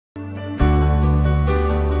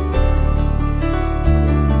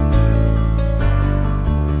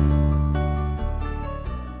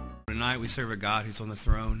We serve a God who's on the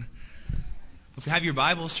throne. If you have your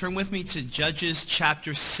Bibles, turn with me to Judges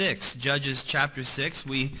chapter 6. Judges chapter 6.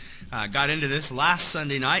 We got into this last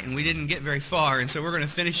Sunday night, and we didn't get very far. And so we're going to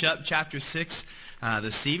finish up chapter 6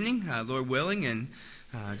 this evening, Lord willing. And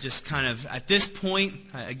just kind of at this point,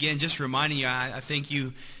 again, just reminding you, I think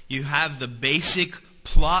you have the basic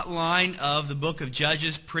plot line of the book of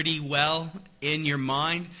Judges pretty well in your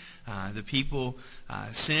mind. The people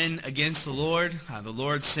sin against the Lord. The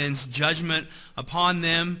Lord sends judgment upon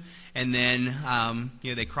them. And then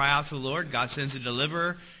they cry out to the Lord. God sends a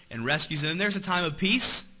deliverer and rescues them. There's a time of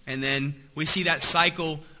peace. And then we see that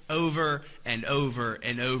cycle over and over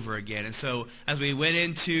and over again. And so as we went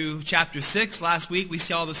into chapter 6 last week, we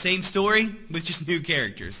saw the same story with just new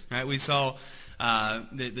characters. Right? We saw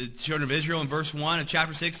the children of Israel in verse 1 of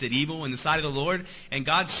chapter 6 did evil in the sight of the Lord, and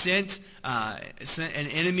God sent an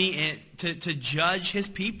enemy to judge his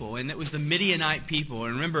people, and it was the Midianite people.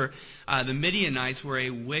 And remember, the Midianites were a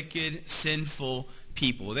wicked, sinful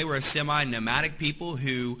people. They were a semi-nomadic people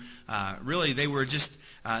who really they were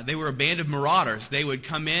a band of marauders. They would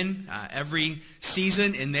come in every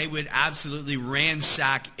season and they would absolutely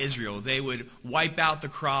ransack Israel. They would wipe out the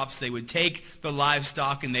crops. They would take the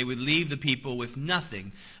livestock and they would leave the people with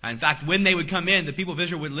nothing. In fact, when they would come in, the people of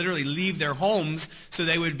Israel would literally leave their homes so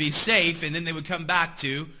they would be safe, and then they would come back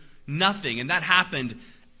to nothing. And that happened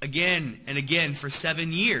again and again for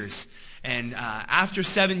 7 years. And after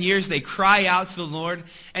 7 years, they cry out to the Lord,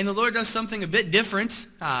 and the Lord does something a bit different.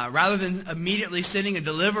 Rather than immediately sending a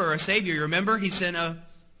deliverer or a savior, you remember, he sent a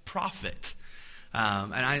prophet.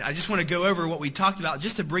 And I just want to go over what we talked about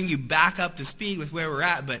just to bring you back up to speed with where we're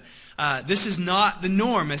at. But this is not the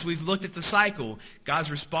norm as we've looked at the cycle.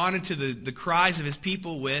 God's responded to the cries of his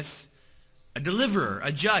people with a deliverer,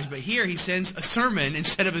 a judge. But here he sends a sermon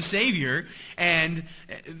instead of a savior. And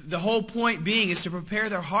the whole point being is to prepare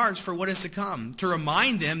their hearts for what is to come. To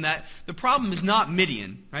remind them that the problem is not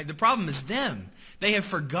Midian, right? The problem is them. They have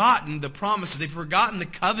forgotten the promises. They've forgotten the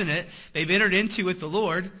covenant they've entered into with the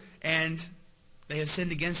Lord, and they have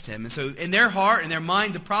sinned against him. And so in their heart and their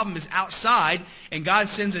mind, the problem is outside, and God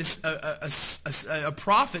sends a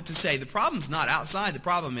prophet to say, the problem's not outside, the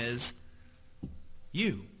problem is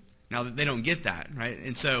you. Now, they don't get that, right?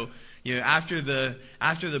 And so, after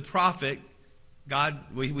the prophet, God,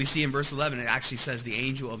 we see in verse 11, it actually says the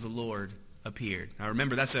angel of the Lord appeared. Now,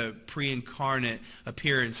 remember, that's a pre-incarnate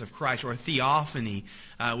appearance of Christ, or a theophany,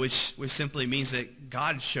 which simply means that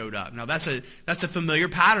God showed up. Now, that's a familiar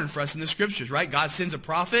pattern for us in the Scriptures, right? God sends a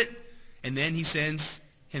prophet, and then he sends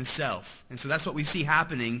himself. And so that's what we see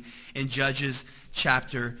happening in Judges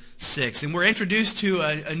chapter 6. And we're introduced to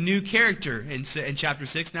a new character in chapter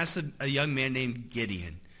 6, and that's a young man named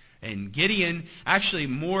Gideon. And Gideon, actually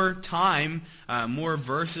more time, more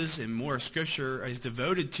verses, and more scripture is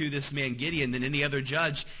devoted to this man Gideon than any other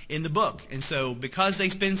judge in the book. And so because they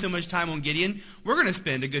spend so much time on Gideon, we're going to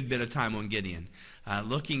spend a good bit of time on Gideon,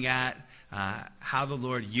 looking at how the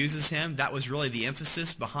Lord uses him. That was really the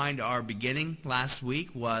emphasis behind our beginning last week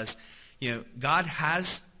was, God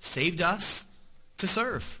has saved us to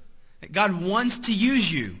serve. God wants to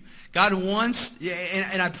use you. God wants,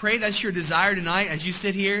 and I pray that's your desire tonight as you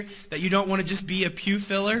sit here, that you don't want to just be a pew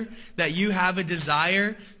filler, that you have a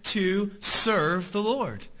desire to serve the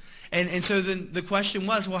Lord. And so then the question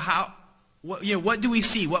was, well, what do we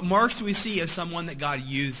see? What marks do we see of someone that God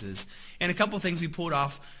uses? And a couple of things we pulled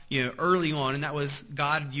off, early on, and that was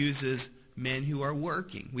God uses men who are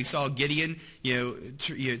working. We saw Gideon,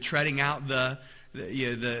 treading out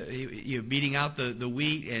beating out the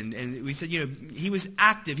wheat, and we said, he was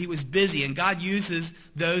active, he was busy, and God uses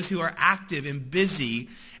those who are active and busy,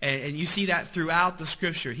 and you see that throughout the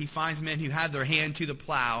Scripture. He finds men who have their hand to the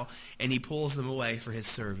plow, and he pulls them away for his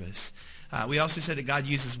service. We also said that God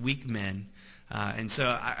uses weak men. And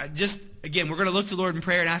so again, we're going to look to the Lord in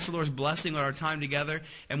prayer and ask the Lord's blessing on our time together,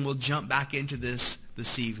 and we'll jump back into this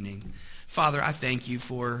evening. Father, I thank you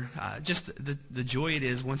for just the joy it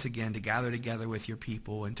is once again to gather together with your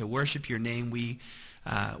people and to worship your name. We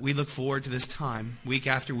look forward to this time week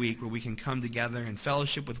after week where we can come together and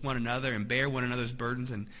fellowship with one another and bear one another's burdens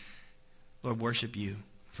and, Lord, worship you,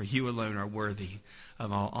 for you alone are worthy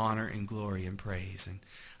of all honor and glory and praise. And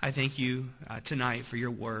I thank you tonight for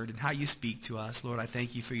your word and how you speak to us. Lord, I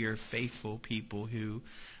thank you for your faithful people who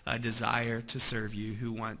desire to serve you,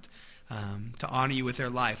 who want to honor you with their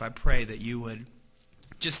life. I pray that you would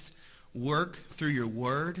just work through your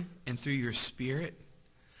word and through your spirit,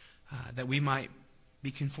 that we might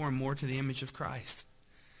be conformed more to the image of Christ,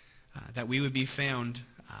 that we would be found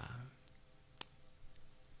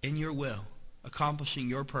in your will, accomplishing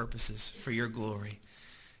your purposes for your glory.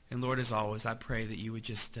 And Lord, as always, I pray that you would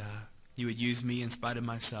just you would use me in spite of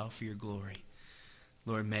myself for your glory.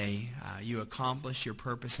 Lord, may you accomplish your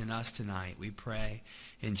purpose in us tonight. We pray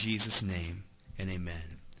in Jesus' name, and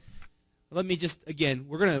amen. Let me just, again,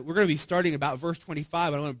 we're gonna be starting about verse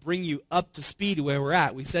 25, and I want to bring you up to speed to where we're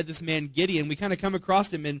at. We said this man Gideon, we kind of come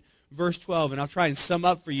across him in verse 12, and I'll try and sum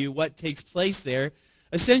up for you what takes place there.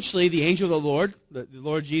 Essentially, the angel of the Lord, the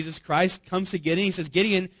Lord Jesus Christ, comes to Gideon. He says,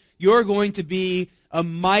 Gideon, you're going to be a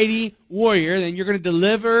mighty warrior, and you're going to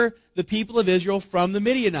deliver the people of Israel from the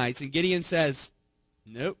Midianites. And Gideon says,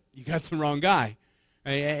 nope, you got the wrong guy.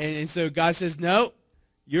 Right? And so God says, no,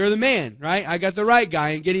 you're the man, right? I got the right guy.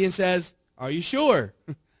 And Gideon says, are you sure?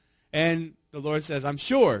 And the Lord says, I'm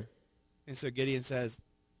sure. And so Gideon says,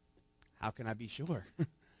 how can I be sure?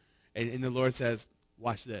 And the Lord says,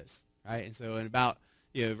 watch this, right? And so in about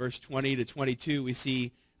verse 20 to 22, we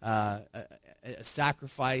see a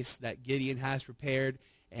sacrifice that Gideon has prepared,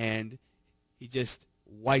 and he just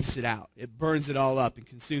wipes it out. It burns it all up and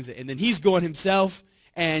consumes it. And then he's going himself,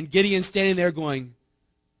 and Gideon's standing there going,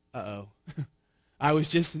 uh-oh, I was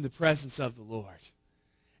just in the presence of the Lord.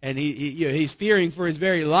 And he's fearing for his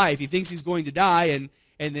very life. He thinks he's going to die,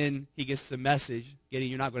 and then he gets the message, Gideon,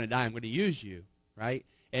 you're not going to die. I'm going to use you, right?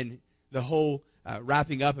 And the whole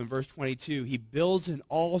wrapping up in verse 22, he builds an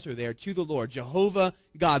altar there to the Lord, Jehovah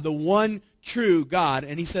God, the one true God.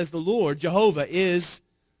 And he says the Lord, Jehovah, is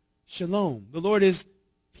shalom. The Lord is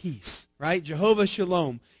peace, right? Jehovah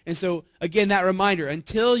shalom. And so, again, that reminder,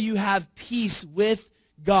 until you have peace with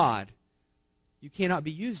God, you cannot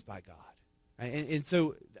be used by God. Right? And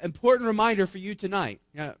so, important reminder for you tonight.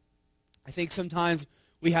 I think sometimes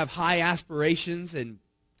we have high aspirations, and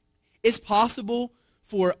it's possible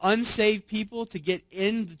for unsaved people to get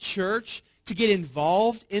in the church, to get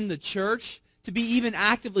involved in the church, to be even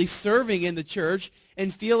actively serving in the church,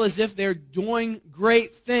 and feel as if they're doing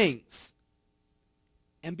great things,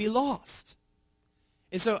 and be lost.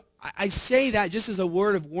 And so I say that just as a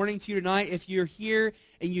word of warning to you tonight. If you're here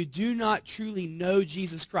and you do not truly know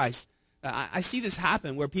Jesus Christ, I see this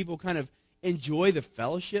happen where people kind of enjoy the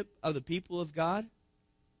fellowship of the people of God,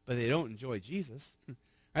 but they don't enjoy Jesus.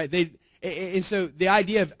 Right? And so the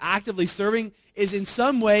idea of actively serving is in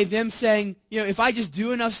some way them saying, if I just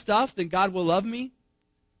do enough stuff, then God will love me.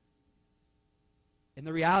 And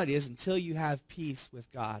the reality is, until you have peace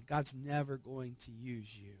with God, God's never going to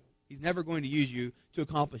use you. He's never going to use you to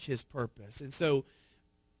accomplish his purpose. And so,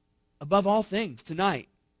 above all things, tonight,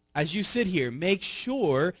 as you sit here, make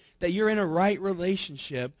sure that you're in a right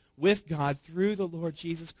relationship with God through the Lord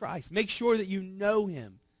Jesus Christ. Make sure that you know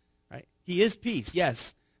him. Right? He is peace,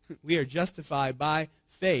 yes. We are justified by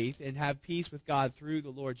faith and have peace with God through the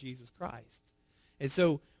Lord Jesus Christ. And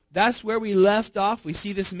so that's where we left off. We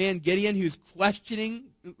see this man Gideon who's questioning,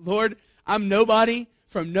 Lord, I'm nobody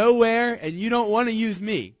from nowhere, and you don't want to use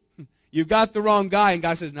me. You've got the wrong guy. And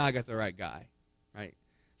God says, no, I got the right guy. Right?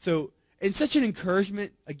 So it's such an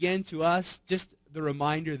encouragement, again, to us, just the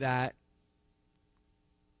reminder that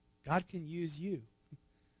God can use you.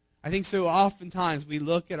 I think so oftentimes we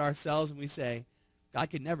look at ourselves and we say, God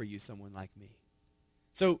could never use someone like me.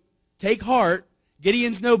 So take heart.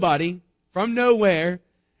 Gideon's nobody from nowhere,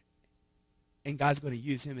 and God's going to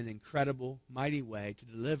use him in an incredible, mighty way to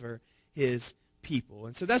deliver his people.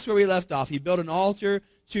 And so that's where we left off. He built an altar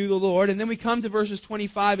to the Lord, and then we come to verses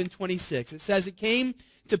 25 and 26. It says, it came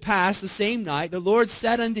to pass the same night, the Lord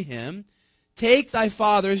said unto him, take thy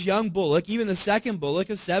father's young bullock, even the second bullock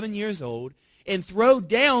of 7 years old, and throw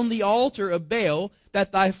down the altar of Baal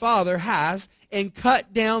that thy father has, and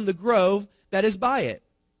cut down the grove that is by it.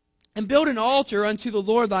 And build an altar unto the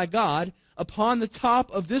Lord thy God upon the top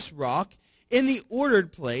of this rock in the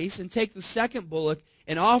ordered place, and take the second bullock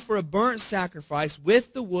and offer a burnt sacrifice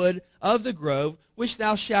with the wood of the grove, which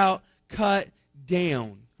thou shalt cut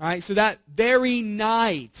down. All right, so that very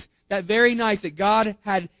night that God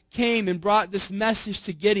had came and brought this message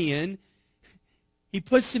to Gideon, he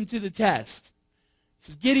puts him to the test. He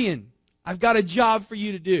says, Gideon, I've got a job for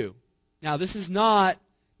you to do. Now, this is not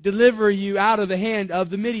deliver you out of the hand of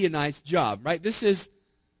the Midianites job, right? This is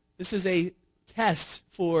a test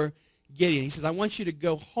for Gideon. He says, I want you to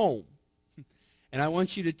go home, and I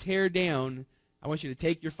want you to tear down, I want you to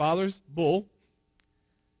take your father's bull,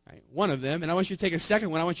 right, one of them, and I want you to take a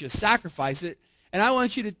second one, I want you to sacrifice it, and I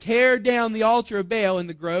want you to tear down the altar of Baal in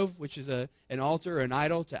the grove, which is an altar, an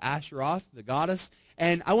idol to Asheroth, the goddess,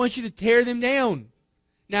 and I want you to tear them down.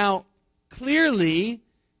 Now, clearly,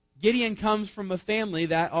 Gideon comes from a family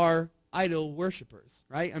that are idol worshipers,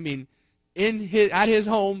 right? I mean, at his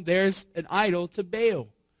home, there's an idol to Baal.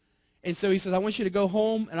 And so he says, I want you to go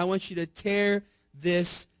home, and I want you to tear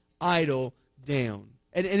this idol down.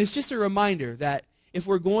 And it's just a reminder that if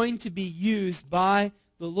we're going to be used by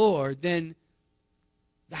the Lord, then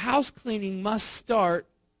the house cleaning must start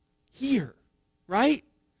here, right?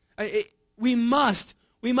 We must,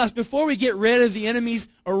 before we get rid of the enemies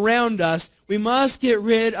around us, we must get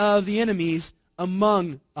rid of the enemies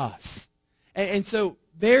among us. And so,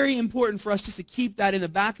 very important for us just to keep that in the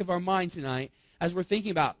back of our mind tonight as we're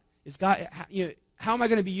thinking about, how am I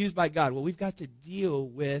going to be used by God? Well, we've got to deal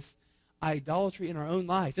with idolatry in our own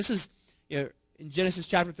life. This is, in Genesis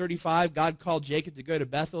chapter 35, God called Jacob to go to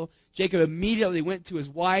Bethel. Jacob immediately went to his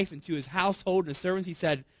wife and to his household and his servants. He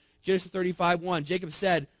said, Genesis 35:1, Jacob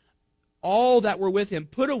said, all that were with him,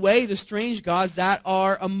 put away the strange gods that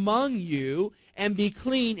are among you and be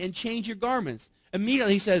clean and change your garments.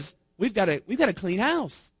 Immediately he says, we've got a clean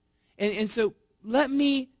house. And so let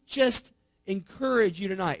me just encourage you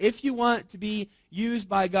tonight. If you want to be used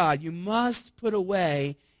by God, you must put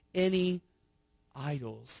away any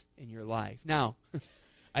idols in your life. Now,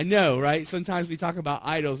 I know, right? Sometimes we talk about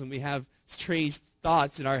idols and we have strange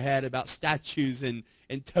thoughts in our head about statues and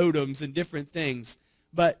totems and different things.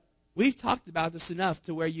 But we've talked about this enough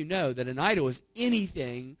to where you know that an idol is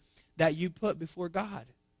anything that you put before God.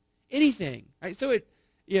 Anything, right? So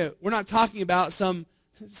we're not talking about some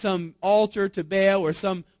altar to Baal or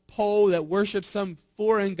some pole that worships some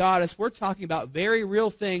foreign goddess. We're talking about very real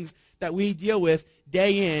things that we deal with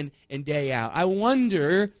day in and day out. I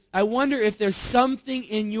wonder if there's something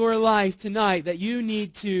in your life tonight that you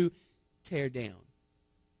need to tear down,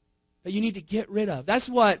 that you need to get rid of. That's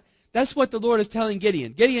what the Lord is telling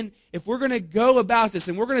Gideon. Gideon, if we're going to go about this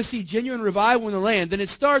and we're going to see genuine revival in the land, then it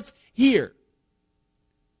starts here.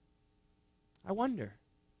 I wonder.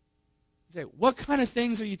 You say, what kind of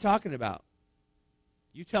things are you talking about?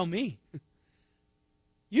 You tell me.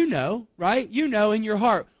 You know, right? You know in your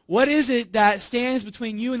heart. What is it that stands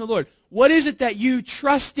between you and the Lord? What is it that you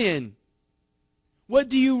trust in? What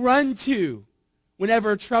do you run to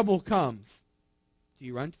whenever trouble comes? Do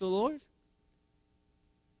you run to the Lord?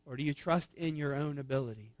 Or do you trust in your own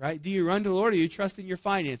ability, right? Do you run to the Lord or do you trust in your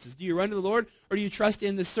finances? Do you run to the Lord or do you trust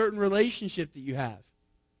in the certain relationship that you have?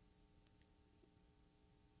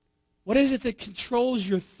 What is it that controls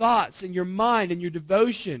your thoughts and your mind and your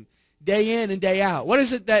devotion day in and day out? What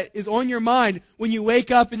is it that is on your mind when you wake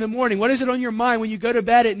up in the morning? What is it on your mind when you go to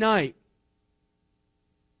bed at night?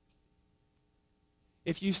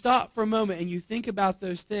 If you stop for a moment and you think about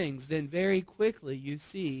those things, then very quickly you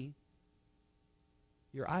see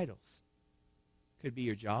your idols. Could be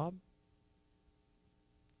your job.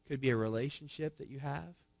 Could be a relationship that you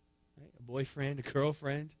have, right? A boyfriend, a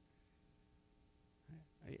girlfriend.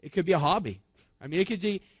 It could be a hobby. I mean, it could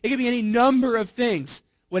be any number of things.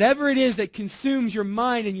 Whatever it is that consumes your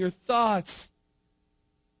mind and your thoughts,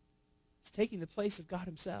 it's taking the place of God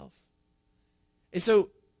himself. And so,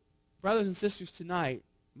 brothers and sisters, tonight,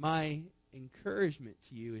 my encouragement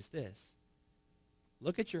to you is this.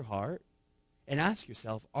 Look at your heart and ask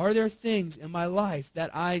yourself, are there things in my life that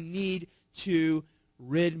I need to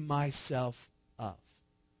rid myself of?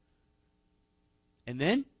 And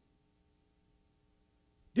then,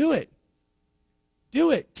 do it.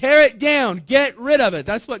 Do it. Tear it down. Get rid of it.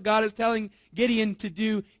 That's what God is telling Gideon to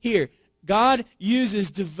do here. God uses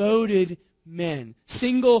devoted men,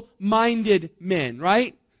 single-minded men,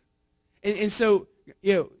 right? And so,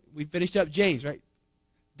 we finished up James, right?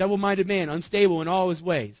 Double-minded man, unstable in all his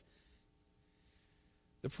ways.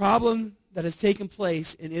 The problem that has taken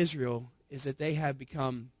place in Israel is that they have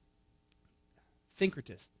become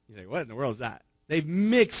syncretists. You say, what in the world is that? They've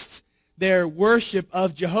mixed their worship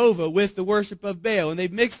of Jehovah with the worship of Baal. And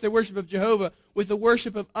they've mixed their worship of Jehovah with the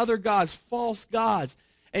worship of other gods, false gods.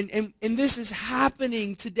 And this is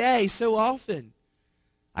happening today so often.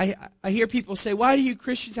 I hear people say, why do you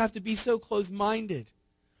Christians have to be so close-minded?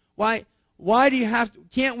 Why do you have to,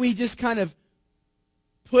 can't we just kind of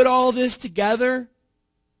put all this together?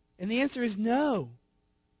 And the answer is no.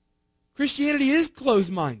 Christianity is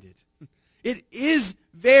closed-minded. It is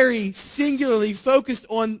very singularly focused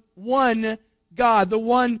on one God, the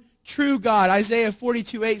one true God. Isaiah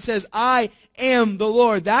 42:8 says, I am the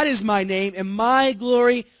Lord. That is my name, and my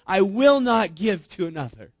glory I will not give to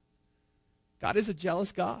another. God is a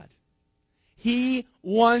jealous God. He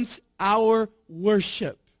wants our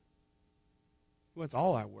worship. He wants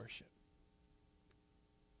all our worship.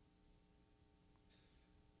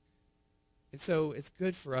 And so it's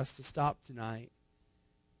good for us to stop tonight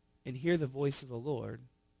and hear the voice of the Lord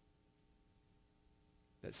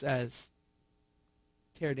that says,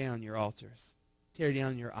 tear down your altars. Tear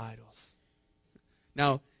down your idols.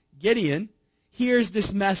 Now, Gideon hears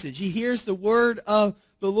this message. He hears the word of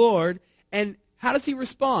the Lord. And how does he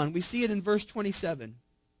respond? We see it in verse 27.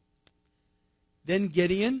 Then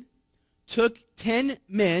Gideon took 10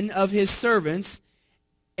 men of his servants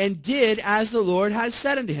and did as the Lord had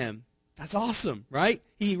said unto him. That's awesome, right?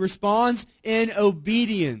 He responds in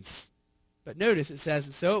obedience. But notice it says,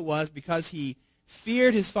 and so it was because he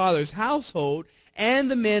feared his father's household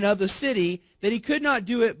and the men of the city, that he could not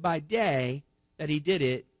do it by day, that he did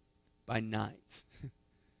it by night.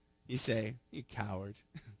 You say, you coward.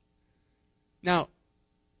 Now,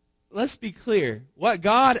 let's be clear. What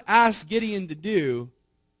God asked Gideon to do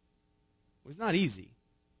was not easy.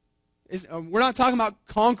 We're not talking about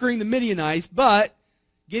conquering the Midianites, but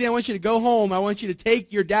Gideon, I want you to go home. I want you to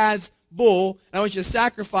take your dad's bull, and I want you to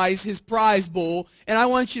sacrifice his prize bull, and I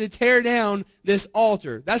want you to tear down this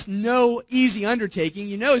altar. That's no easy undertaking.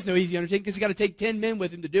 You know it's no easy undertaking because he's got to take 10 men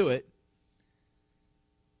with him to do it.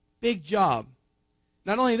 Big job.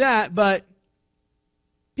 Not only that, but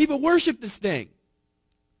people worship this thing.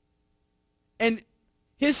 And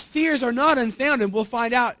his fears are not unfounded. We'll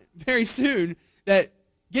find out very soon that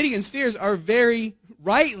Gideon's fears are very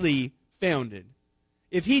rightly founded.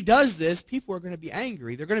 If he does this, people are going to be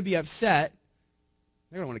angry. They're going to be upset.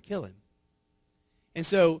 They're going to want to kill him. And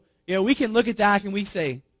so, we can look at that and we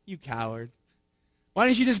say, you coward. Why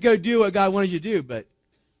didn't you just go do what God wanted you to do? But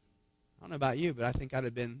I don't know about you, but I think I'd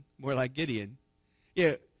have been more like Gideon.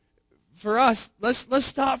 For us, let's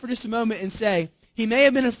stop for just a moment and say, he may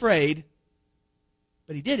have been afraid,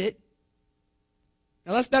 but he did it.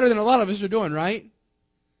 Now, that's better than a lot of us are doing, right?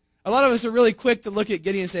 A lot of us are really quick to look at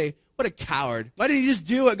Gideon and say, what a coward. Why didn't he just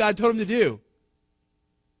do what God told him to do?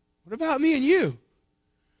 What about me and you?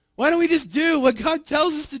 Why don't we just do what God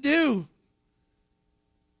tells us to do?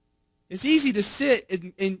 It's easy to sit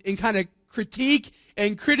and kind of critique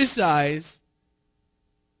and criticize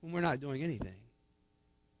when we're not doing anything.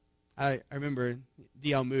 I remember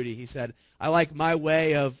D.L. Moody, he said, I like my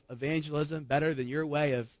way of evangelism better than your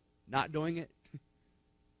way of not doing it.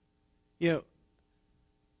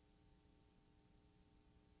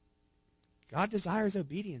 God desires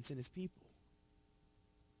obedience in his people.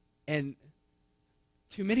 And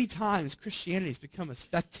too many times, Christianity has become a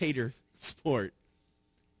spectator sport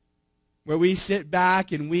where we sit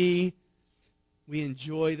back and we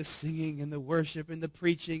enjoy the singing and the worship and the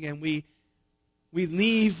preaching, and we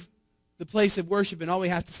leave the place of worship and all we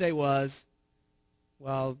have to say was,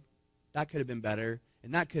 well, that could have been better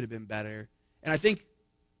and that could have been better. And I think,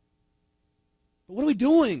 but what are we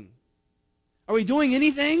doing? Are we doing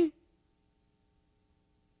anything?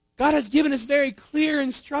 God has given us very clear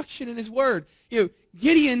instruction in his word.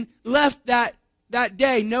 Gideon left that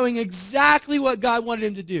day knowing exactly what God wanted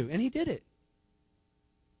him to do, and he did it.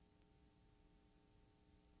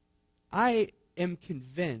 I am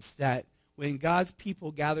convinced that when God's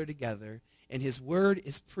people gather together and his word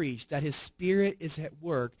is preached, that his spirit is at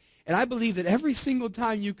work, and I believe that every single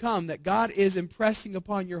time you come that God is impressing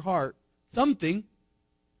upon your heart something.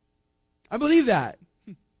 I believe that.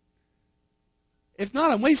 If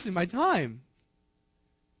not, I'm wasting my time.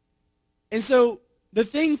 And so the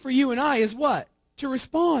thing for you and I is what? To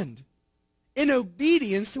respond in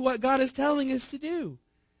obedience to what God is telling us to do.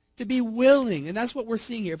 To be willing. And that's what we're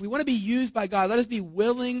seeing here. If we want to be used by God, let us be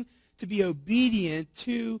willing to be obedient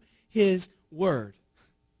to his word.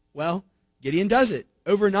 Well, Gideon does it.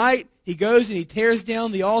 Overnight, he goes and he tears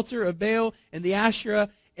down the altar of Baal and the Asherah.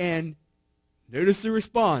 And notice the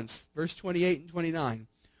response. Verse 28 and 29.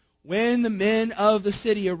 When the men of the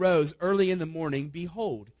city arose early in the morning,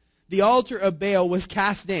 behold, the altar of Baal was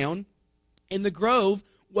cast down, and the grove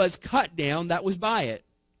was cut down that was by it.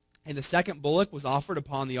 And the second bullock was offered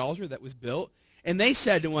upon the altar that was built. And they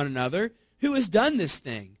said to one another, who has done this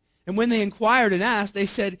thing? And when they inquired and asked, they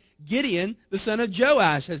said, Gideon, the son of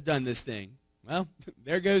Joash, has done this thing. Well,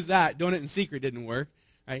 there goes that. Doing it in secret didn't work.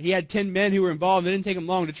 Right? He had 10 men who were involved. It didn't take him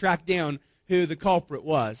long to track down who the culprit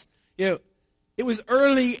was. It was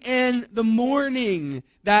early in the morning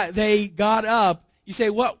that they got up. You say,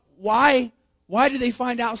 what? Why did they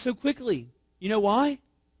find out so quickly? You know why?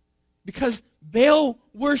 Because Baal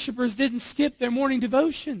worshipers didn't skip their morning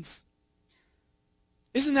devotions.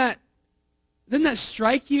 Doesn't that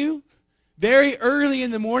strike you? Very early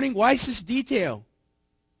in the morning. Why such detail?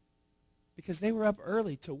 Because they were up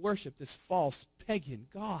early to worship this false pagan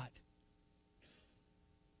god.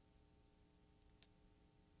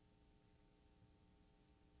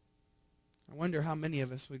 I wonder how many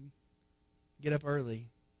of us would get up early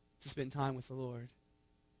to spend time with the Lord.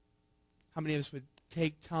 How many of us would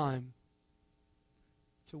take time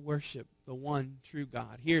to worship the one true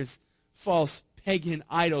God? Here's false pagan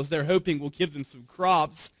idols they're hoping will give them some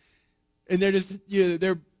crops. And they're just,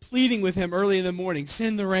 they're pleading with him early in the morning.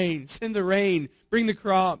 Send the rain, bring the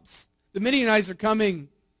crops. The Midianites are coming.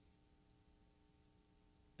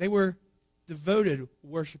 They were devoted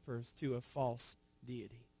worshipers to a false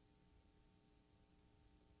deity.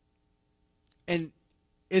 And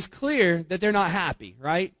it's clear that they're not happy,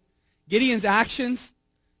 right? Gideon's actions,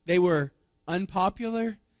 they were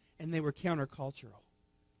unpopular and they were countercultural.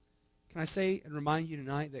 Can I say and remind you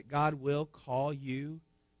tonight that God will call you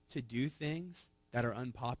to do things that are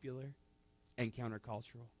unpopular and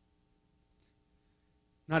countercultural?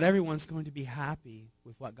 Not everyone's going to be happy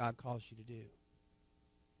with what God calls you to do.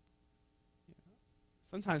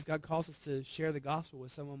 Sometimes God calls us to share the gospel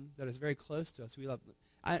with someone that is very close to us. We love them.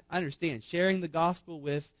 I understand. Sharing the gospel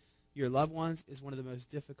with your loved ones is one of the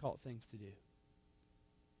most difficult things to do.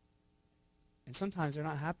 And sometimes they're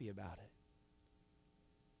not happy about it.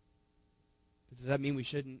 But does that mean we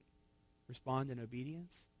shouldn't respond in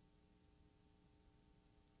obedience?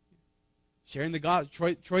 Sharing the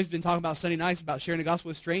gospel. Troy's been talking about Sunday nights about sharing the gospel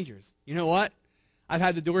with strangers. You know what? I've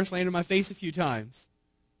had the door slammed in my face a few times.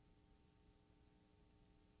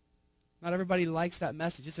 Not everybody likes that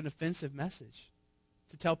message. It's an offensive message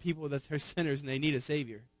to tell people that they're sinners and they need a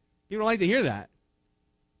Savior. People don't like to hear that,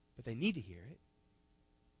 but they need to hear it.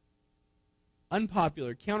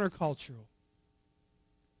 Unpopular, countercultural.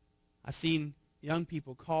 I've seen young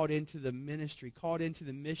people called into the ministry, called into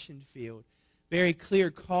the mission field, very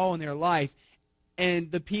clear call in their life,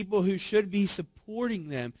 and the people who should be supporting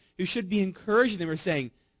them, who should be encouraging them, are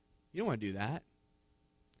saying, you don't want to do that.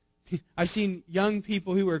 I've seen young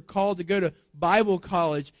people who are called to go to Bible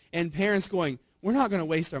college and parents going, we're not going to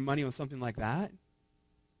waste our money on something like that. You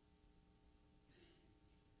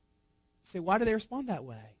say, why do they respond that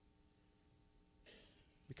way?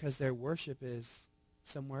 Because their worship is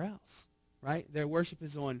somewhere else, right? Their worship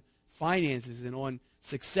is on finances and on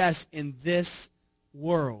success in this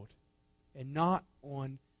world and not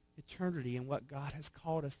on eternity and what God has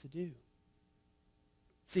called us to do.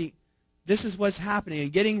 See, this is what's happening,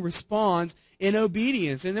 and Gideon responds in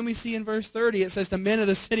obedience. And then we see in verse 30, it says, the men of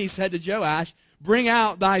the city said to Joash, bring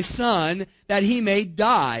out thy son that he may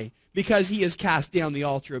die, because he has cast down the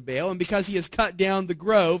altar of Baal, and because he has cut down the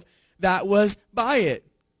grove that was by it.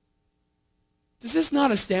 Does this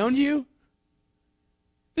not astound you?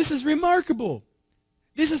 This is remarkable.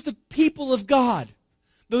 This is the people of God.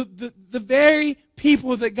 The very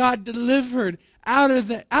people that God delivered out of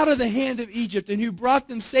the hand of Egypt, and who brought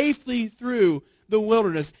them safely through the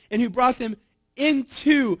wilderness, and who brought them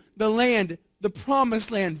into the land, the promised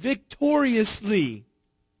land, victoriously,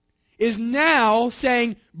 is now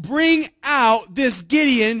saying, bring out this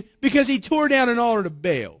Gideon because he tore down an altar to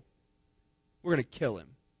Baal. We're going to kill him.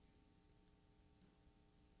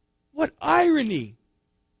 What irony.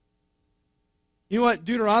 You know what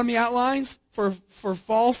Deuteronomy outlines for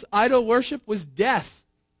false idol worship was death.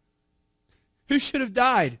 Who should have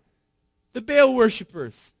died? The Baal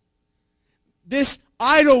worshipers. This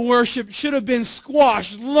idol worship should have been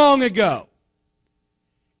squashed long ago.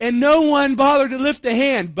 And no one bothered to lift a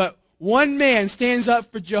hand, but one man stands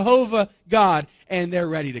up for Jehovah God, and they're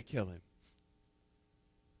ready to kill him.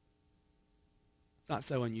 It's not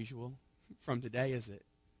so unusual from today, is it?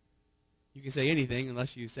 You can say anything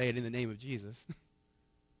unless you say it in the name of Jesus.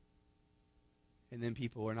 And then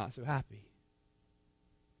people are not so happy.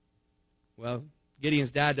 Well, Gideon's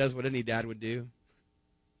dad does what any dad would do.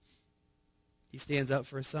 He stands up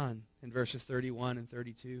for his son in verses 31 and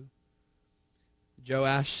 32.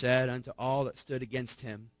 Joash said unto all that stood against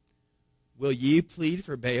him, will ye plead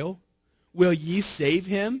for Baal? Will ye save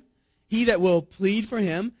him? He that will plead for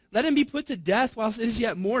him, let him be put to death whilst it is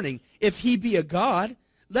yet morning. If he be a god,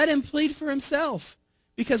 let him plead for himself,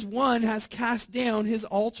 because one has cast down his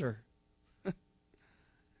altar.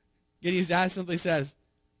 Gideon's dad simply says,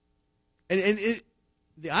 the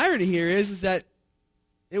irony here is that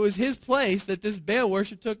it was his place that this Baal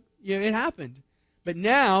worship took, it happened. But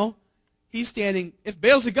now, he's standing, if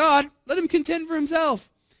Baal's a god, let him contend for himself.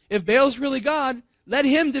 If Baal's really God, let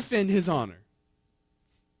him defend his honor.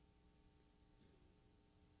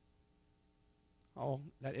 Oh,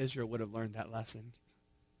 that Israel would have learned that lesson.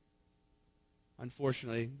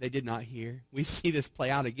 Unfortunately, they did not hear. We see this play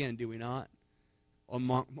out again, do we not? On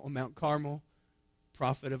Mount Carmel,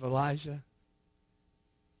 prophet of Elijah.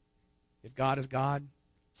 If God is God,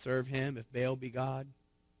 serve him. If Baal be God,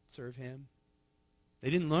 serve him. They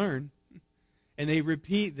didn't learn. And they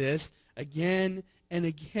repeat this again and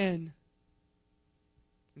again.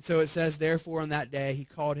 And so it says, therefore on that day he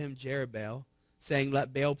called him Jerubbaal, saying,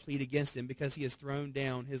 let Baal plead against him, because he has thrown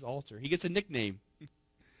down his altar. He gets a nickname.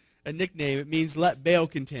 A nickname. It means let Baal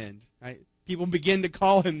contend. Right? People begin to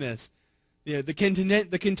call him this. The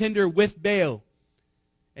contender with Baal.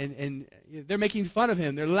 And they're making fun of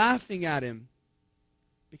him. They're laughing at him.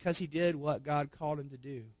 Because he did what God called him to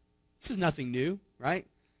do. This is nothing new, right?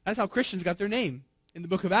 That's how Christians got their name in the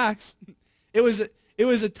book of Acts. It was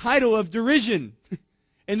a title of derision,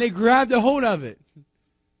 and they grabbed a hold of it.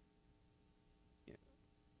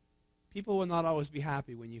 People will not always be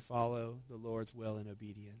happy when you follow the Lord's will in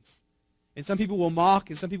obedience. And some people will mock,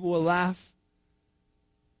 and some people will laugh.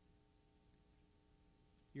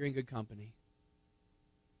 You're in good company.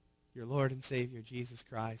 Your Lord and Savior, Jesus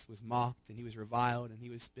Christ, was mocked, and he was reviled, and he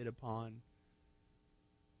was spit upon.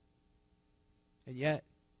 And yet,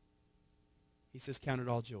 he says, count it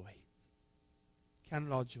all joy. Count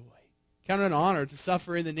it all joy. Count it an honor to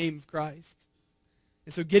suffer in the name of Christ.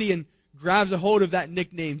 And so Gideon grabs a hold of that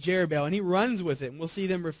nickname, Jerubbaal, and he runs with it. And we'll see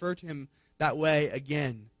them refer to him that way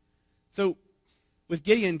again. So with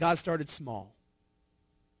Gideon, God started small.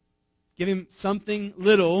 Give him something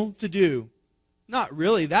little to do. Not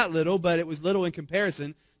really that little, but it was little in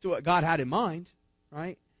comparison to what God had in mind,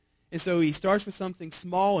 right? And so he starts with something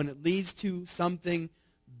small, and it leads to something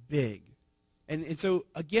big. And so,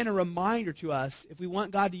 again, a reminder to us, if we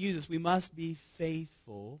want God to use us, we must be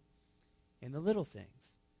faithful in the little things.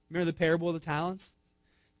 Remember the parable of the talents?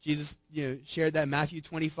 Jesus shared that in Matthew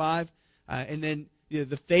 25. And then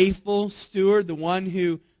the faithful steward, the one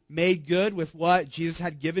who made good with what Jesus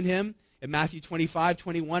had given him. In Matthew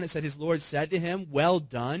 25:21, it said, his Lord said to him, well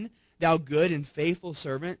done, thou good and faithful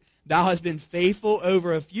servant. Thou hast been faithful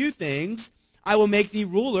over a few things. I will make thee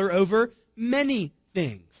ruler over many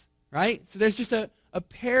things. Right? So there's just a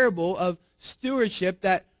parable of stewardship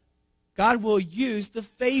that God will use the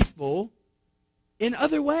faithful in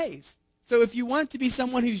other ways. So if you want to be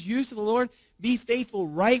someone who's used to the Lord, be faithful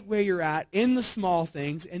right where you're at in the small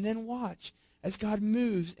things, and then watch as God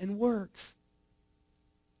moves and works.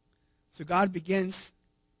 So God begins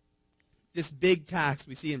this big task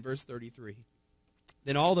we see in verse 33.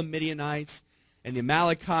 Then all the Midianites and the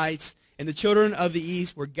Amalekites and the children of the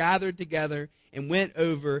east were gathered together and went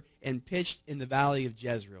over and pitched in the valley of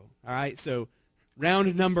Jezreel. All right, so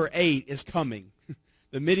round number 8 is coming.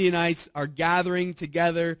 The Midianites are gathering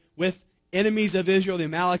together with enemies of Israel, the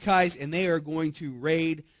Amalekites, and they are going to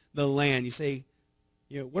raid the land. You say,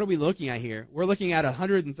 what are we looking at here? We're looking at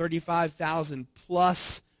 135,000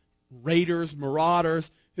 plus raiders,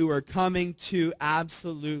 marauders, who are coming to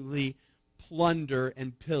absolutely plunder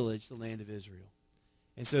and pillage the land of Israel.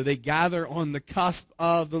 And so they gather on the cusp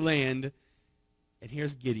of the land, and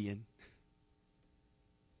here's Gideon.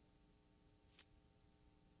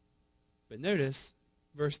 But notice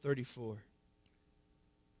verse 34.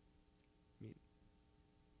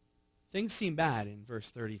 Things seem bad in verse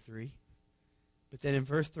 33. But then in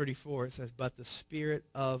verse 34 it says, but the Spirit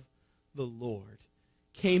of the Lord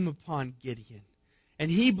came upon Gideon,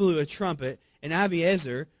 and he blew a trumpet, and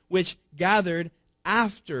Abiezer, which gathered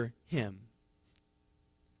after him.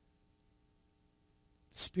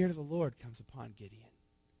 The Spirit of the Lord comes upon Gideon.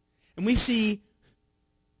 And we see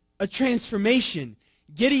a transformation.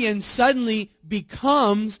 Gideon suddenly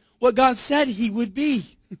becomes what God said he would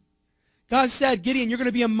be. God said, Gideon, you're going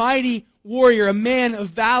to be a mighty warrior, a man of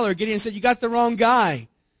valor. Gideon said, you got the wrong guy.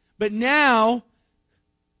 But now,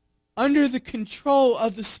 under the control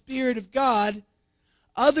of the Spirit of God,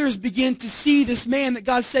 others begin to see this man that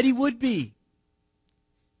God said he would be.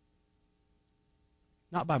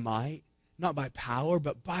 Not by might, not by power,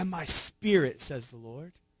 but by my Spirit, says the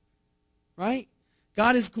Lord. Right?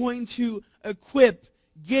 God is going to equip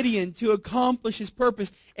Gideon to accomplish his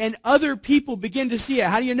purpose, and other people begin to see it.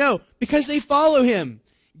 How do you know? Because they follow him.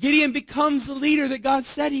 Gideon becomes the leader that God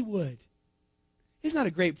said he would. Isn't that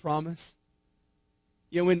a great promise?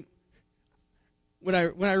 When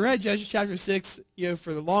I read Judges chapter 6,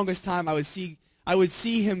 for the longest time I would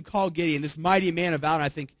see him call Gideon this mighty man of valor, and I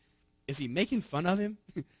think, is he making fun of him?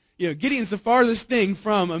 Gideon's the farthest thing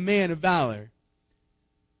from a man of valor.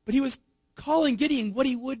 But he was calling Gideon what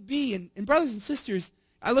he would be. And brothers and sisters,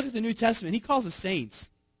 I look at the New Testament, he calls us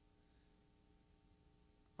saints.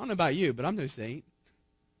 I don't know about you, but I'm no saint.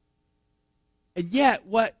 And yet,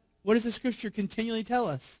 what does the Scripture continually tell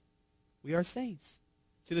us? We are saints.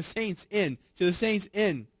 To the saints in. To the saints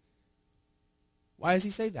in. Why does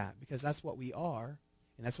he say that? Because that's what we are,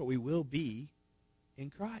 and that's what we will be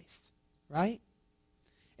in Christ. Right?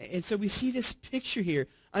 And so we see this picture here.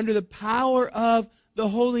 Under the power of the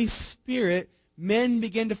Holy Spirit, men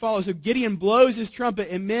begin to follow. So Gideon blows his trumpet,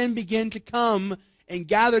 and men begin to come and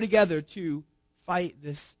gather together to fight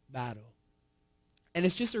this battle. And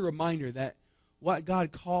it's just a reminder that what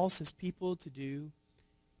God calls his people to do,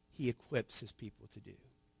 he equips his people to do.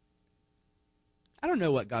 I don't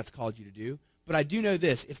know what God's called you to do, but I do know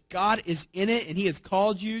this. If God is in it and he has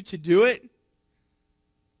called you to do it,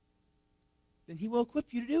 then he will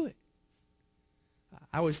equip you to do it.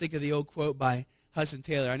 I always think of the old quote by Hudson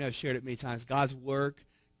Taylor. I know I've shared it many times. God's work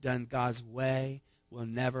done God's way will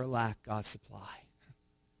never lack God's supply.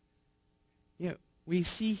 We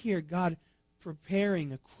see here God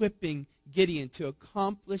preparing, equipping Gideon to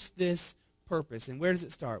accomplish this purpose. And where does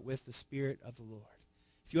it start? With the Spirit of the Lord.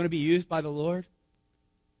 If you want to be used by the Lord,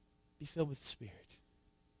 be filled with the Spirit.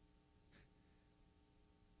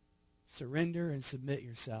 Surrender and submit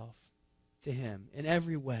yourself to him in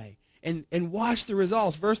every way. And watch the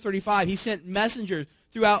results. Verse 35, he sent messengers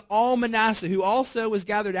throughout all Manasseh, who also was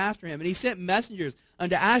gathered after him. And he sent messengers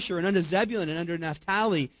unto Asher and unto Zebulun and unto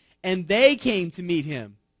Naphtali, and they came to meet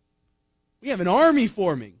him. We have an army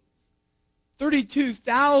forming.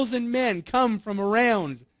 32,000 men come from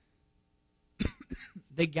around.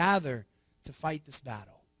 They gather to fight this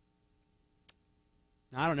battle.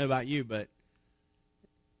 Now, I don't know about you, but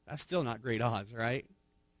that's still not great odds, right?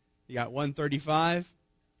 You got 135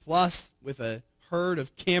 plus with a herd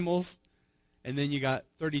of camels, and then you got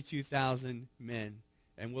 32,000 men.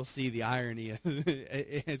 And we'll see the irony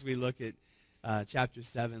as we look at chapter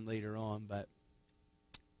 7 later on. But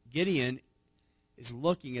Gideon is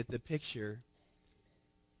looking at the picture,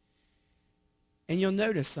 and you'll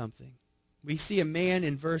notice something. We see a man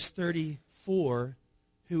in verse 34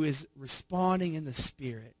 who is responding in the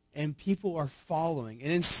Spirit, and people are following. And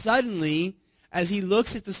then suddenly, as he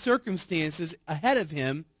looks at the circumstances ahead of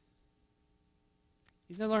him,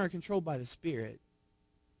 he's no longer controlled by the Spirit.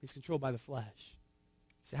 He's controlled by the flesh.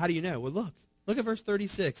 So how do you know? Well, look at verse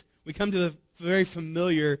 36. We come to the very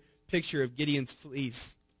familiar picture of Gideon's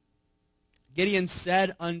fleece. Gideon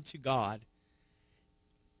said unto God,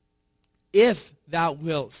 if thou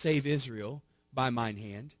wilt save Israel by mine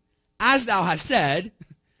hand, as thou hast said,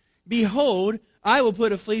 behold, I will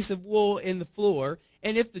put a fleece of wool in the floor,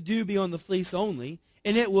 and if the dew be on the fleece only,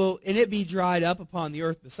 and it be dried up upon the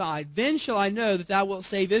earth beside, then shall I know that thou wilt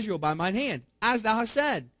save Israel by mine hand, as thou hast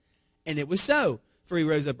said. And it was so. For he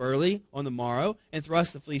rose up early on the morrow, and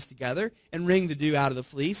thrust the fleece together, and wringed the dew out of the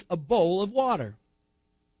fleece, a bowl of water.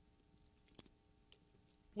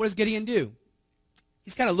 What does Gideon do?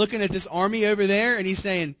 He's kind of looking at this army over there, and he's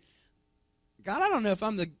saying, God, I don't know if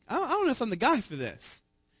I'm the guy for this.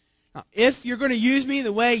 Now, if you're going to use me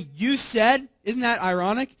the way you said, isn't that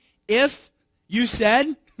ironic? If you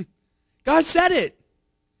said, God said it.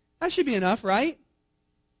 That should be enough, right?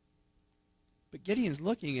 But Gideon's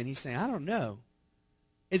looking, and he's saying, I don't know.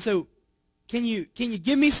 And so, can you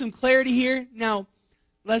give me some clarity here? Now,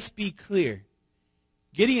 let's be clear.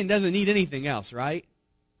 Gideon doesn't need anything else, right?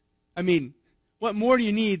 I mean, what more do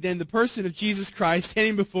you need than the person of Jesus Christ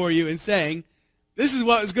standing before you and saying, this is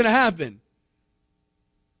what is going to happen?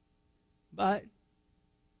 But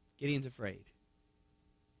Gideon's afraid.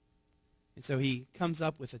 And so he comes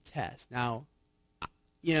up with a test. Now,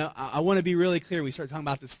 I want to be really clear when we start talking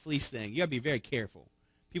about this fleece thing. You got to be very careful.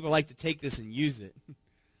 People like to take this and use it.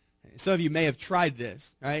 Some of you may have tried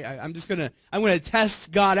this, right? I'm going to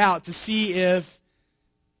test God out to see if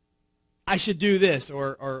I should do this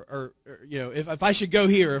or if I should go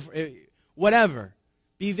here, if whatever.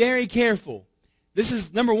 Be very careful. This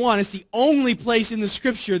is, number one, it's the only place in the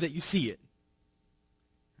Scripture that you see it.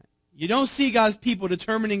 You don't see God's people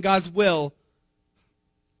determining God's will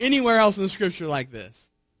anywhere else in the Scripture like this.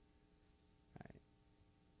 Right.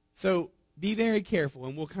 So be very careful,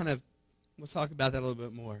 and we'll talk about that a little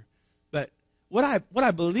bit more. But what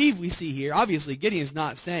I believe we see here, obviously Gideon's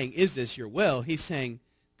not saying, is this your will? He's saying,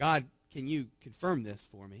 God, can you confirm this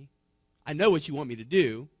for me? I know what you want me to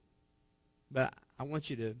do, but I want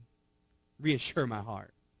you to reassure my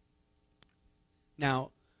heart. Now,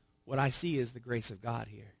 what I see is the grace of God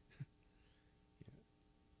here.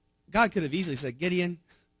 God could have easily said, Gideon,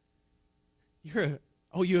 you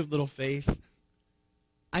have little faith.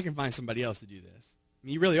 I can find somebody else to do this. I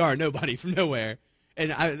mean, you really are nobody from nowhere.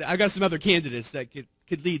 And I got some other candidates that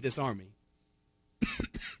could lead this army. But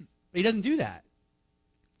he doesn't do that.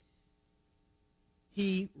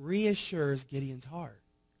 He reassures Gideon's heart.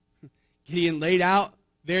 Gideon laid out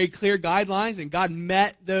very clear guidelines, and God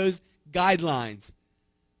met those guidelines.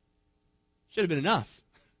 Should have been enough.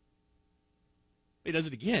 He does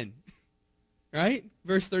it again. Right?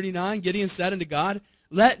 Verse 39, Gideon said unto God,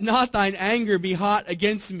 let not thine anger be hot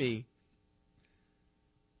against me.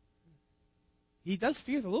 He does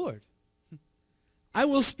fear the Lord. I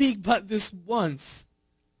will speak but this once.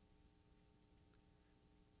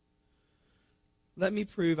 Let me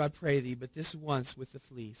prove, I pray thee, but this once with the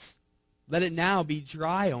fleece. Let it now be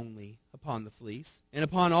dry only upon the fleece, and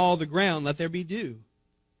upon all the ground let there be dew.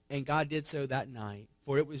 And God did so that night,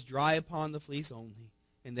 for it was dry upon the fleece only,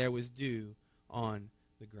 and there was dew on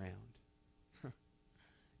the ground.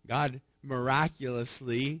 God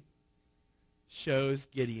miraculously shows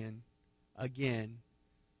Gideon again,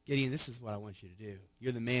 Gideon, this is what I want you to do.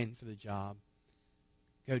 You're the man for the job.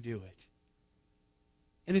 Go do it.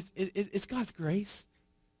 And it's God's grace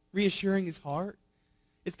reassuring his heart.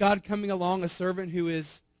 It's God coming along, a servant who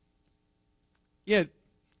is, if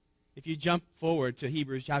you jump forward to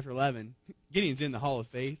Hebrews chapter 11, Gideon's in the hall of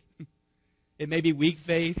faith. It may be weak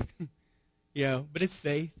faith, but it's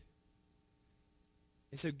faith.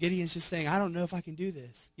 And so Gideon's just saying, I don't know if I can do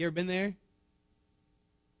this. You ever been there?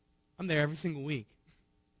 I'm there every single week.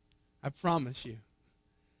 I promise you.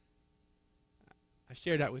 I've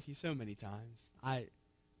shared that with you so many times. I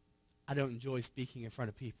don't enjoy speaking in front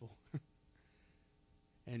of people.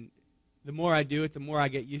 And the more I do it, the more I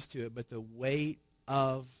get used to it. But the weight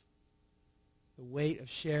of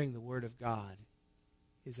sharing the Word of God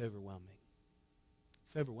is overwhelming.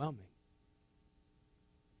 It's overwhelming.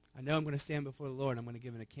 I know I'm going to stand before the Lord and I'm going to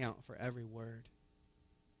give an account for every word,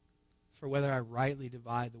 for whether I rightly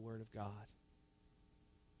divide the Word of God.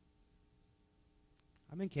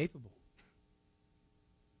 I'm incapable.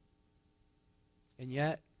 And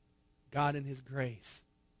yet, God in his grace,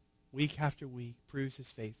 week after week, proves his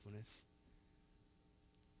faithfulness.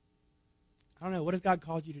 I don't know, what has God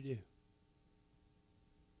called you to do?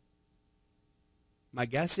 My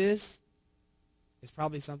guess is, it's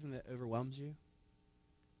probably something that overwhelms you.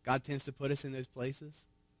 God tends to put us in those places.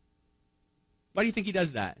 Why do you think he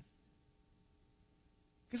does that?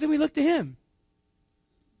 Because then we look to him.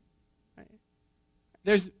 Right?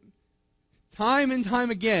 There's time and time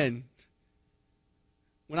again,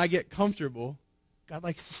 when I get comfortable, God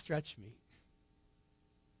likes to stretch me.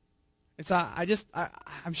 And so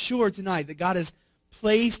I'm sure tonight that God has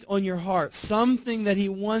placed on your heart something that he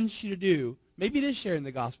wants you to do. Maybe it is sharing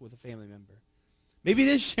the gospel with a family member. Maybe it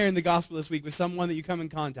is sharing the gospel this week with someone that you come in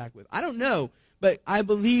contact with. I don't know, but I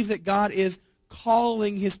believe that God is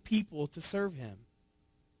calling his people to serve him.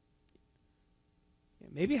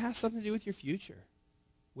 Maybe it has something to do with your future.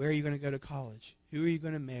 Where are you going to go to college? Who are you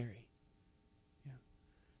going to marry?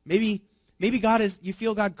 Maybe you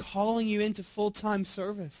feel God calling you into full-time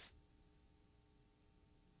service.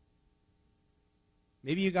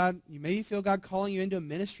 Maybe you feel God calling you into a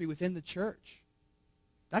ministry within the church.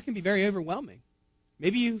 That can be very overwhelming.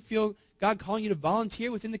 Maybe you feel God calling you to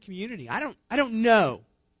volunteer within the community. I don't know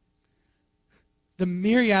the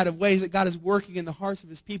myriad of ways that God is working in the hearts of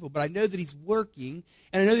his people, but I know that he's working,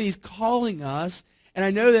 and I know that he's calling us, and I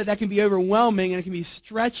know that that can be overwhelming and it can be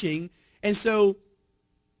stretching. And so,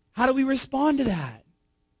 how do we respond to that?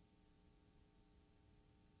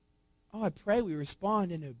 Oh, I pray we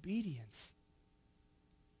respond in obedience.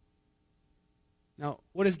 Now,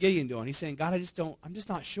 what is Gideon doing? He's saying, God, I'm just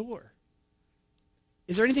not sure.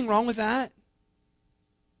 Is there anything wrong with that?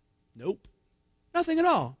 Nope. Nothing at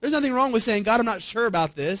all. There's nothing wrong with saying, God, I'm not sure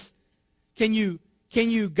about this. Can you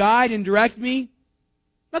guide and direct me?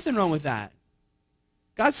 Nothing wrong with that.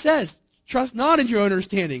 God says, trust not in your own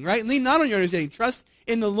understanding, right? Lean not on your understanding. Trust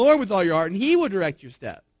in the Lord with all your heart, and he will direct your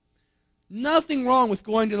step. Nothing wrong with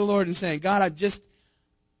going to the Lord and saying, God,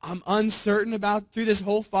 I'm uncertain about, through this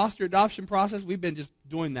whole foster adoption process, we've been just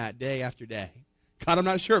doing that day after day. God, I'm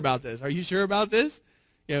not sure about this. Are you sure about this?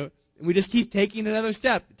 And we just keep taking another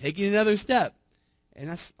step. And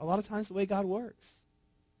that's a lot of times the way God works.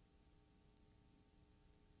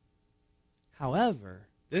 However,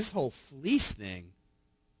 this whole fleece thing,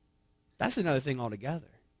 that's another thing altogether.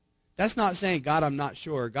 That's not saying, God, I'm not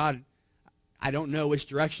sure. God, I don't know which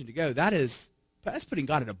direction to go. That's putting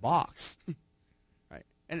God in a box. Right?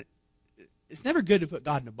 And it's never good to put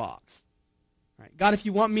God in a box. Right? God, if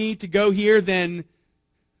you want me to go here, then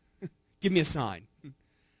give me a sign.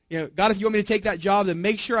 God, if you want me to take that job, then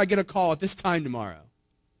make sure I get a call at this time tomorrow.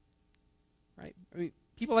 Right? I mean,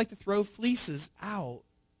 people like to throw fleeces out.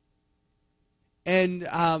 And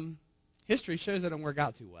history shows that don't work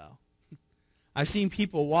out too well. I've seen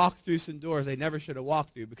people walk through some doors they never should have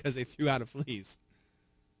walked through because they threw out a fleece.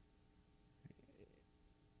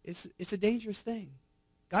 It's a dangerous thing.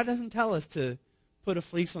 God doesn't tell us to put a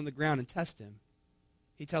fleece on the ground and test him.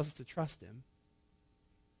 He tells us to trust him.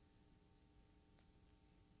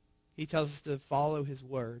 He tells us to follow his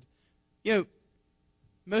word.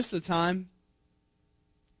 Most of the time,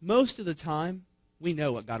 we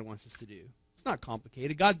know what God wants us to do. It's not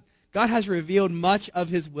complicated. God has revealed much of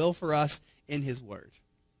his will for us in his word.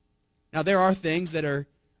 Now, there are things that are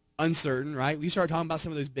uncertain, right? We start talking about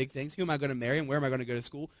some of those big things. Who am I going to marry and where am I going to go to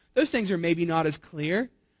school? Those things are maybe not as clear,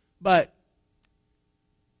 but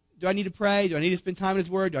do I need to pray? Do I need to spend time in his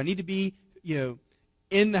word? Do I need to be,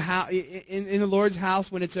 in the house, in the Lord's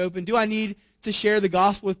house when it's open? Do I need to share the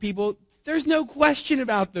gospel with people? There's no question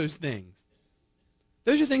about those things.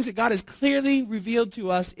 Those are things that God has clearly revealed to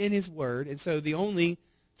us in his word. And so the only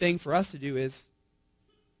thing for us to do is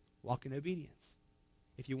walk in obedience.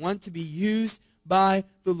 If you want to be used by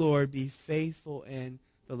the Lord, be faithful in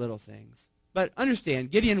the little things. But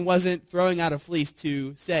understand, Gideon wasn't throwing out a fleece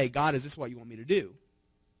to say, God, is this what you want me to do?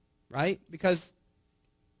 Right? Because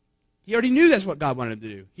he already knew that's what God wanted him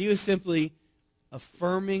to do. He was simply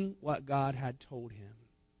affirming what God had told him.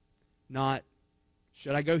 Not,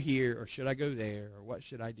 should I go here or should I go there or what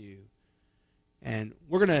should I do? And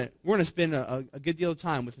we're gonna spend a good deal of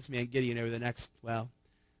time with this man Gideon over the next, well,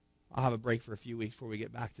 I'll have a break for a few weeks before we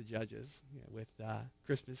get back to Judges, with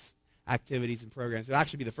Christmas activities and programs. It'll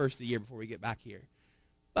actually be the first of the year before we get back here.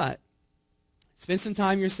 But spend some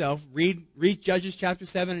time yourself. Read Judges chapter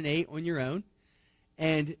 7 and 8 on your own.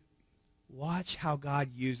 And watch how God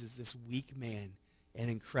uses this weak man in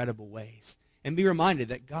incredible ways. And be reminded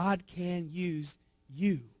that God can use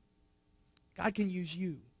you. God can use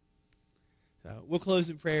you. So we'll close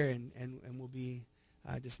in prayer and we'll be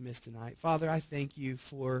dismissed tonight. Father, I thank you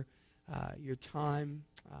for your time,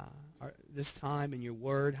 this time and your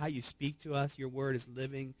word, how you speak to us. Your word is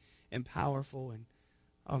living and powerful. And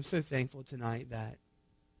I'm so thankful tonight that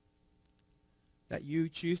you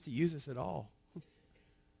choose to use us at all.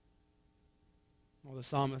 Well, the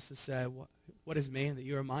psalmist has said, what is man that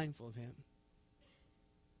you are mindful of him?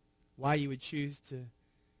 Why you would choose to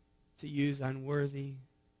use unworthy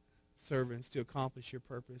servants to accomplish your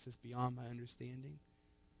purpose is beyond my understanding.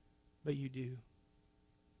 But you do.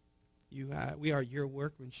 We are your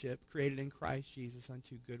workmanship, created in Christ Jesus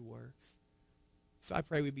unto good works. So I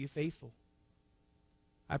pray we be faithful.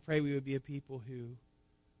 I pray we would be a people who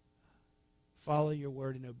follow your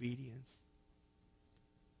word in obedience.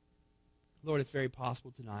 Lord, it's very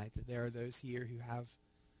possible tonight that there are those here who have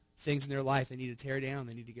things in their life they need to tear down,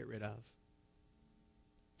 they need to get rid of.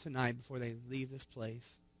 Tonight, before they leave this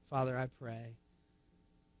place, Father, I pray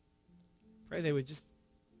they would just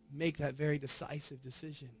make that very decisive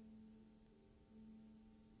decision.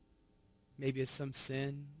 Maybe it's some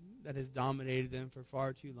sin that has dominated them for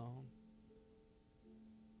far too long.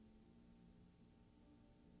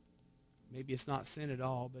 Maybe it's not sin at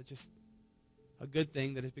all, but just a good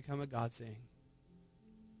thing that has become a God thing.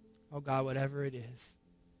 Oh God, whatever it is,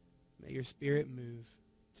 may your Spirit move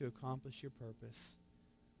to accomplish your purpose.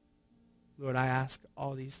 Lord, I ask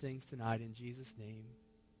all these things tonight in Jesus' name,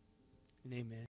 and amen.